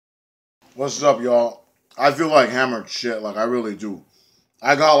What's up, y'all? I feel like hammered shit, like I really do.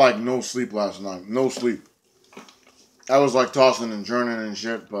 I got like no sleep last night. No sleep. I was like tossing and turning and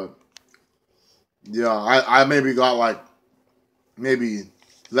shit, but yeah, I maybe got like maybe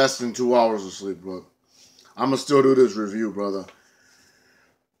less than 2 hours of sleep, but I'ma still do this review, brother.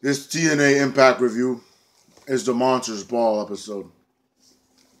 This TNA Impact review is the Monsters Ball episode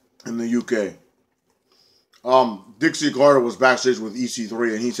in the UK. Dixie Carter was backstage with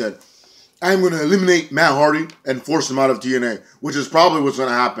EC3 and he said, I'm going to eliminate Matt Hardy and force him out of TNA, which is probably what's going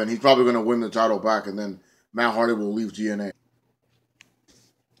to happen. He's probably going to win the title back, and then Matt Hardy will leave TNA.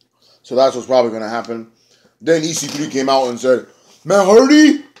 So that's what's probably going to happen. Then EC3 came out and said, Matt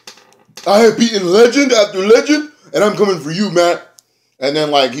Hardy, I have beaten legend after legend, and I'm coming for you, Matt. And then,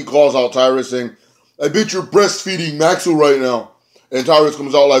 like, he calls out Tyrus saying, I bet you're breastfeeding Maxwell right now. And Tyrus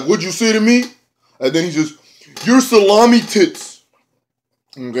comes out like, what'd you say to me? And then he says, you're salami tits.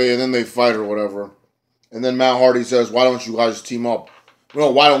 Okay, and then they fight or whatever. And then Matt Hardy says, why don't you guys team up? No,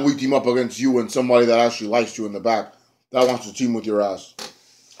 why don't we team up against you and somebody that actually likes you in the back that wants to team with your ass?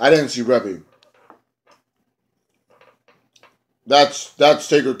 I didn't see Rebby. That's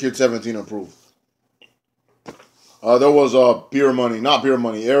Taker Kid 17 approved. There was not beer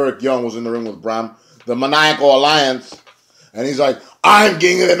money. Eric Young was in the ring with Bram, the Maniacal Alliance. And he's like, I'm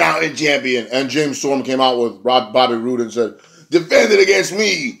King of the Mountain Champion. And James Storm came out with Bobby Roode and said, defend it against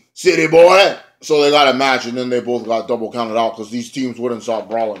me, city boy. So they got a match, and then they both got double counted out because these teams wouldn't stop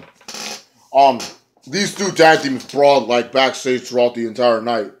brawling. These two tag teams brawled like backstage throughout the entire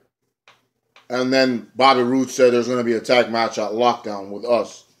night. And then Bobby Roode said there's going to be a tag match at Lockdown with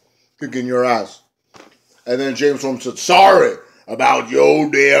us, kicking your ass. And then James Storm said, sorry about your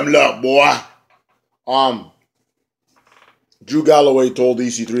damn luck, boy. Drew Galloway told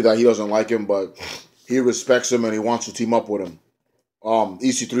EC3 that he doesn't like him, but he respects him and he wants to team up with him.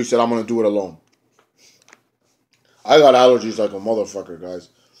 EC3 said, I'm going to do it alone. I got allergies like a motherfucker, guys.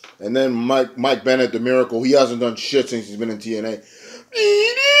 And then Mike Bennett, the Miracle, he hasn't done shit since he's been in TNA.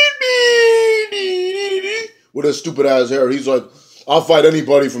 With his stupid ass hair. He's like, I'll fight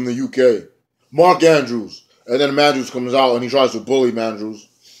anybody from the UK. Mark Andrews. And then Andrews comes out and he tries to bully Andrews.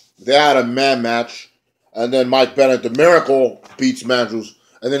 They had a man match. And then Mike Bennett, the Miracle, beats Mandrews.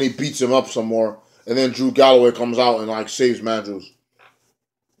 And then he beats him up some more. And then Drew Galloway comes out and like saves Mandrews.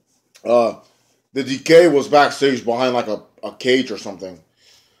 The Decay was backstage behind like a cage or something.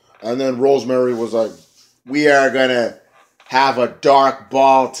 And then Rosemary was like, we are going to have a dark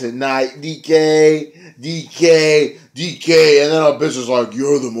ball tonight. DK. And then a bitch is like,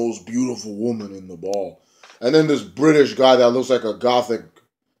 you're the most beautiful woman in the ball. And then this British guy that looks like a gothic,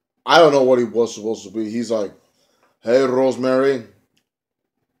 I don't know what he was supposed to be. He's like, hey, Rosemary,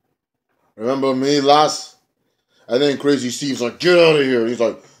 remember me, lass? And then Crazy Steve's like, get out of here. He's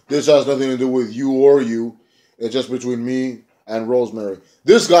like, this has nothing to do with you or you. It's just between me and Rosemary.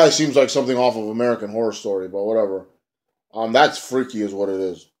 This guy seems like something off of American Horror Story, but whatever. That's freaky is what it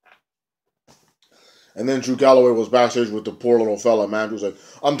is. And then Drew Galloway was backstage with the poor little fella, man. He was like,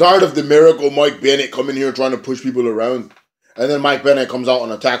 I'm tired of the Miracle Mike Bennett coming here trying to push people around. And then Mike Bennett comes out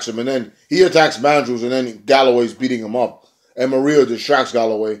and attacks him. And then he attacks Mandrews. And then Galloway's beating him up. And Maria distracts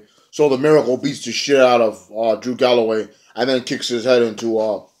Galloway. So the Miracle beats the shit out of Drew Galloway. And then kicks his head into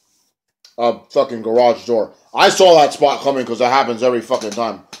a fucking garage door. I saw that spot coming because that happens every fucking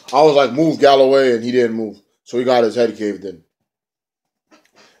time. I was like, move Galloway. And he didn't move. So he got his head caved in.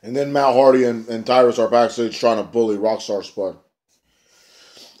 And then Matt Hardy and Tyrus are backstage trying to bully Rockstar Spud.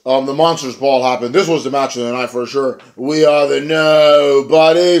 The Monsters Ball happened. This was the match of the night for sure. We are the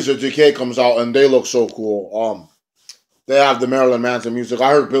nobodies. The Decay comes out and they look so cool. They have the Marilyn Manson music.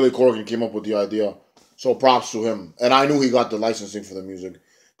 I heard Billy Corgan came up with the idea. So props to him. And I knew he got the licensing for the music.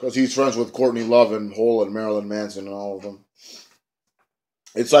 Because he's friends with Courtney Love and Hole and Marilyn Manson and all of them.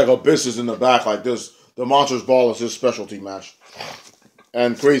 It's like Abyss is in the back like this. The Monsters Ball is his specialty match.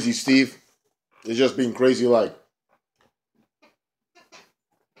 And Crazy Steve is just being crazy like.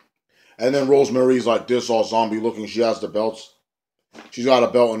 And then Rosemary's like this, all zombie looking. She has the belts. She's got a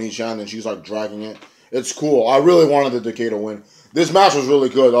belt in each hand and she's like dragging it. It's cool. I really wanted the Decay to win. This match was really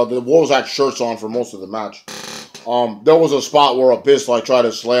good. The Wolves had shirts on for most of the match. There was a spot where Abyss like tried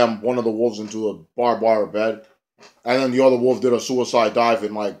to slam one of the Wolves into a barbed wire bed. And then the other Wolf did a suicide dive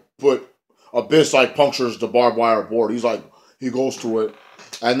and like put Abyss like punctures the barbed wire board. He's like, he goes through it.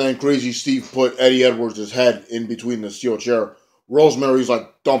 And then Crazy Steve put Eddie Edwards' head in between the steel chair. Rosemary's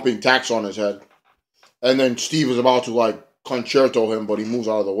like dumping tacks on his head. And then Steve is about to like concerto him, but he moves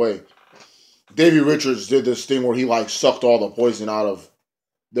out of the way. Davey Richards did this thing where he like sucked all the poison out of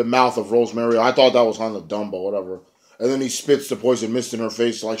the mouth of Rosemary. I thought that was kind of dumb, but whatever. and then he spits the poison mist in her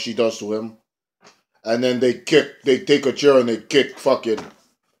face like she does to him. And then they take a chair and they kick fucking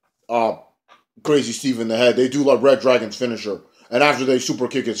Crazy Steve in the head. They do like Red Dragon's finisher. And after they super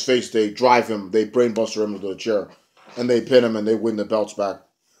kick his face, they drive him, they brainbuster him into the chair. And they pin him and they win the belts back.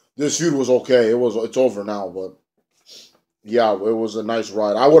 This feud was okay. It's over now, but yeah, it was a nice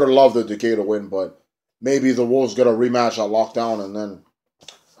ride. I would have loved the Decay to win, but maybe the Wolves get a rematch at Lockdown, and then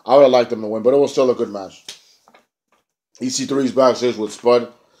I would have liked them to win, but it was still a good match. EC3's backstage with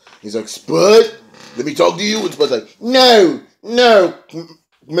Spud. He's like, Spud, let me talk to you. And Spud's like, no,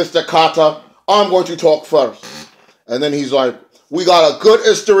 Mr. Carter, I'm going to talk first. And then he's like, we got a good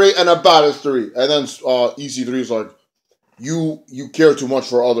history and a bad history. And then EC3's like, you care too much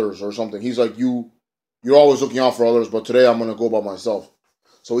for others or something. He's like, you're always looking out for others, but today I'm going to go by myself.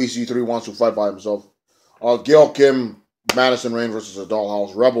 So EC3 wants to fight by himself. Gail Kim, Madison Rain versus the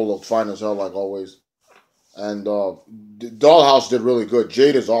Dollhouse. Rebel looked fine as hell like always. And Dollhouse did really good.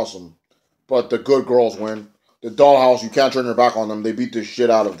 Jade is awesome. But the good girls win. The Dollhouse, you can't turn your back on them. They beat the shit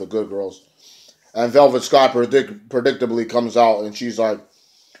out of the good girls. And Velvet Sky predictably comes out and she's like,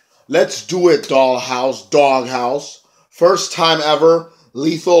 let's do it, Dollhouse, Doghouse. First time ever,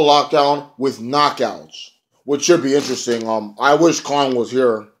 lethal lockdown with knockouts. Which should be interesting. I wish Khan was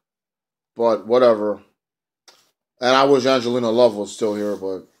here. But whatever. And I wish Angelina Love was still here,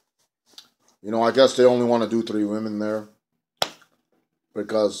 but I guess they only want to do 3 women there.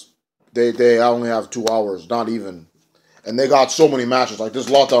 Because they only have 2 hours, not even. And they got so many matches. Like, this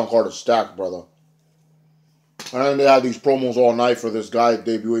lockdown card is stacked, brother. And then they had these promos all night for this guy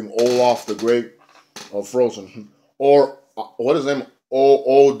debuting Olaf the Great of Frozen. Or, what is his name?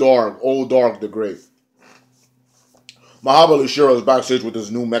 Old Dark the Great. Mahabali Shira is backstage with his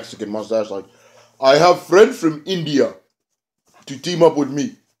new Mexican mustache. Like, I have friends from India to team up with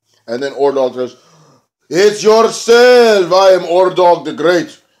me. And then Ordog says, it's yourself. I am Ordog the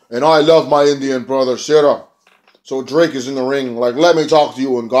Great. And I love my Indian brother, Shira. So Drake is in the ring, like, let me talk to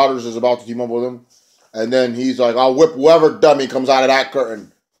you. And Goddard is about to team up with him. And then he's like, I'll whip whoever dummy comes out of that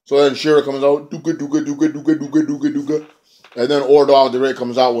curtain. So then Shira comes out, dooka, dooka, dooka, dooka, dooka, dooka, dooka. And then Ordog the Great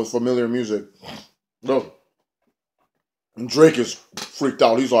comes out with familiar music. Look. And Drake is freaked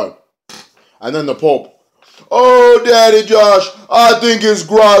out. He's like, and then the Pope, oh, Daddy Josh, I think it's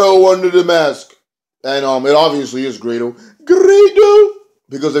Grotto under the mask. And it obviously is Grado. Grado!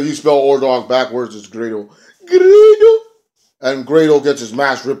 Because if you spell Ordog backwards, it's Grado. Grado! And Grado gets his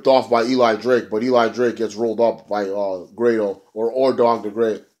mask ripped off by Eli Drake, but Eli Drake gets rolled up by Grado, or Ordog the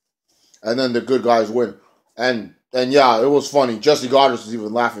Great. And then the good guys win. And yeah, it was funny. Jesse Goddard is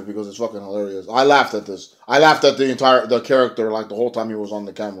even laughing because it's fucking hilarious. I laughed at this. I laughed at the character like the whole time he was on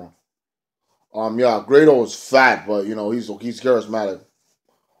the camera. Yeah, Grado is fat, but he's charismatic.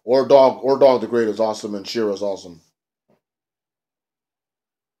 Ordog the Great is awesome, and Shira's awesome.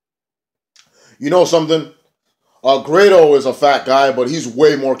 You know something? Grado is a fat guy, but he's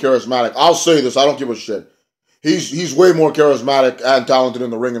way more charismatic. I'll say this, I don't give a shit. He's way more charismatic and talented in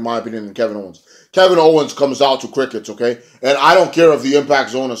the ring, in my opinion, than Kevin Owens. Kevin Owens comes out to crickets, okay? And I don't care if the impact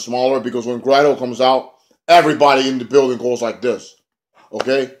zone is smaller, because when Grado comes out, everybody in the building goes like this,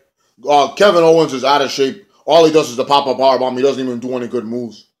 okay? Kevin Owens is out of shape. All he does is the pop-up powerbomb. He doesn't even do any good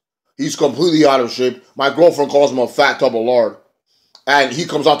moves. He's completely out of shape. My girlfriend calls him a fat tub of lard. And he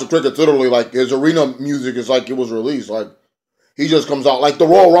comes out to crickets literally like his arena music is like it was released. Like, he just comes out. Like the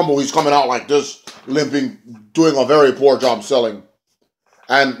Royal Rumble, he's coming out like this, limping, doing a very poor job selling.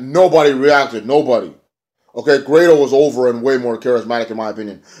 And nobody reacted. Nobody. Okay, Grado was over and way more charismatic in my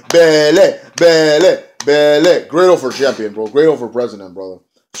opinion. Bele. Grado for champion, bro. Grado for president, brother.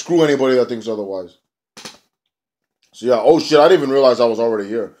 Screw anybody that thinks otherwise. So yeah, oh shit, I didn't even realize I was already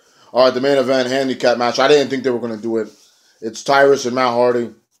here. Alright, the main event, handicap match. I didn't think they were going to do it. It's Tyrus and Matt Hardy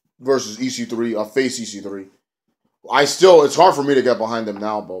versus EC3, a face EC3. It's hard for me to get behind them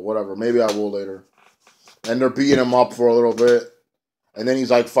now, but whatever. Maybe I will later. And they're beating him up for a little bit. And then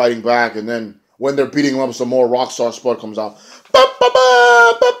he's like fighting back. And then when they're beating him up, some more Rockstar Spud comes out.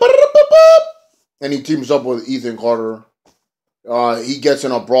 And he teams up with Ethan Carter. He gets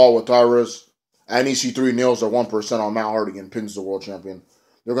in a brawl with Tyrus. And EC3 nails their 1% on Matt Hardy and pins the world champion.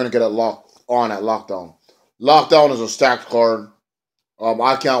 They're going to get it locked on at Lockdown. Lockdown is a stacked card.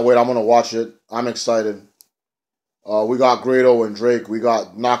 I can't wait. I'm going to watch it. I'm excited. We got Grado and Drake. We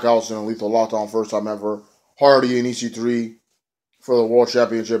got knockouts in a lethal lockdown first time ever. Hardy and EC3 for the World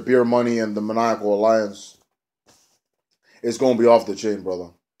Championship. Beer Money and the Maniacal Alliance. It's going to be off the chain,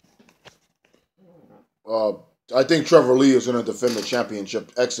 brother. I think Trevor Lee is going to defend the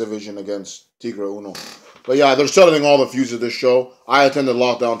championship X Division against Tigre Uno. But yeah, they're settling all the feuds of this show. I attended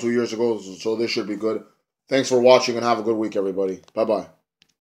Lockdown 2 years ago, so this should be good. Thanks for watching and have a good week, everybody. Bye-bye.